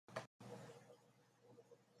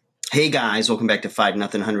Hey guys, welcome back to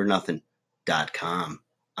 5nothing100nothing.com.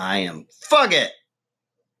 I am Fugit,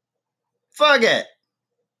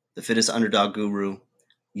 the fittest underdog guru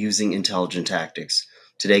using intelligent tactics.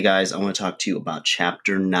 Today, guys, I want to talk to you about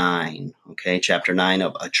Chapter 9, okay? Chapter 9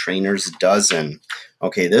 of A Trainer's Dozen.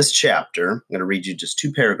 Okay, this chapter, I'm going to read you just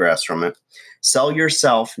 2 paragraphs from it. Sell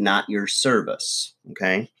yourself, not your service,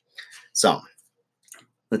 okay? So,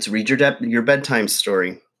 let's read your bedtime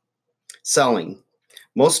story. Selling.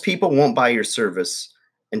 Most people won't buy your service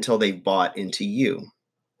until they've bought into you.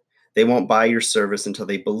 They won't buy your service until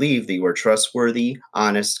they believe that you are trustworthy,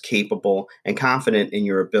 honest, capable, and confident in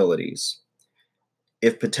your abilities.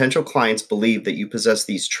 If potential clients believe that you possess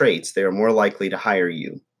these traits, they are more likely to hire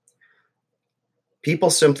you. People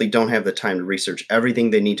simply don't have the time to research everything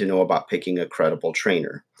they need to know about picking a credible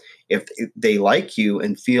trainer. If they like you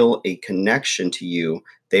and feel a connection to you,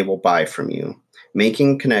 they will buy from you.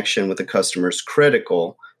 Making connection with the customer is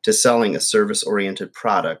critical to selling a service-oriented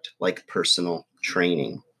product like personal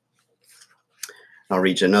training. I'll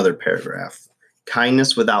read you another paragraph.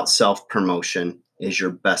 Kindness without self-promotion is your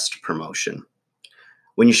best promotion.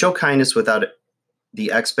 When you show kindness without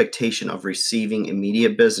the expectation of receiving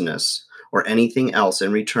immediate business or anything else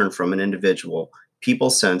in return from an individual, people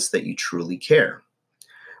sense that you truly care.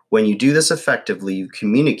 When you do this effectively, you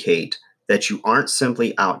communicate that you aren't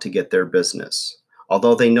simply out to get their business.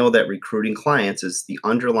 Although they know that recruiting clients is the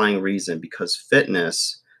underlying reason because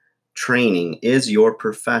fitness training is your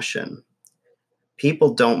profession.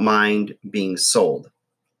 People don't mind being sold.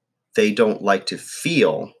 They don't like to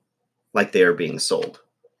feel like they are being sold.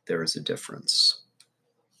 There is a difference.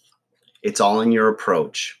 It's all in your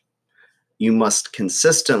approach. You must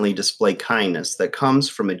consistently display kindness that comes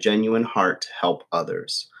from a genuine heart to help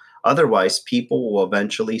others. Otherwise, people will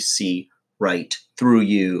eventually see right through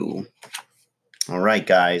you. All right,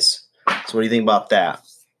 guys. So what do you think about that?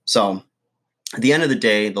 So at the end of the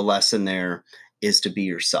day, the lesson there is to be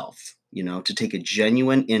yourself, to take a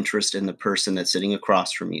genuine interest in the person that's sitting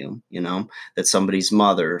across from you, that's somebody's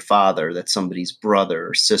mother or father, that's somebody's brother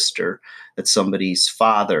or sister, that's somebody's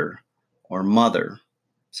father or mother,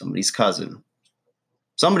 somebody's cousin,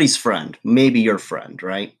 somebody's friend, maybe your friend,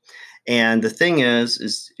 right? And the thing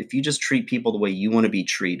is if you just treat people the way you want to be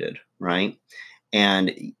treated, right?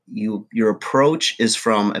 And your approach is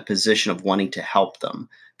from a position of wanting to help them,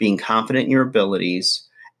 being confident in your abilities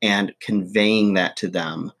and conveying that to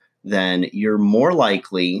them, then you're more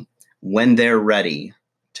likely, when they're ready,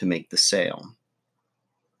 to make the sale.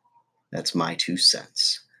 That's my 2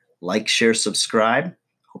 cents. Like, share, subscribe.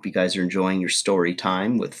 Hope you guys are enjoying your story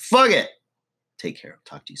time with Fugit. Take care. I'll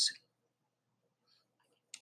talk to you soon.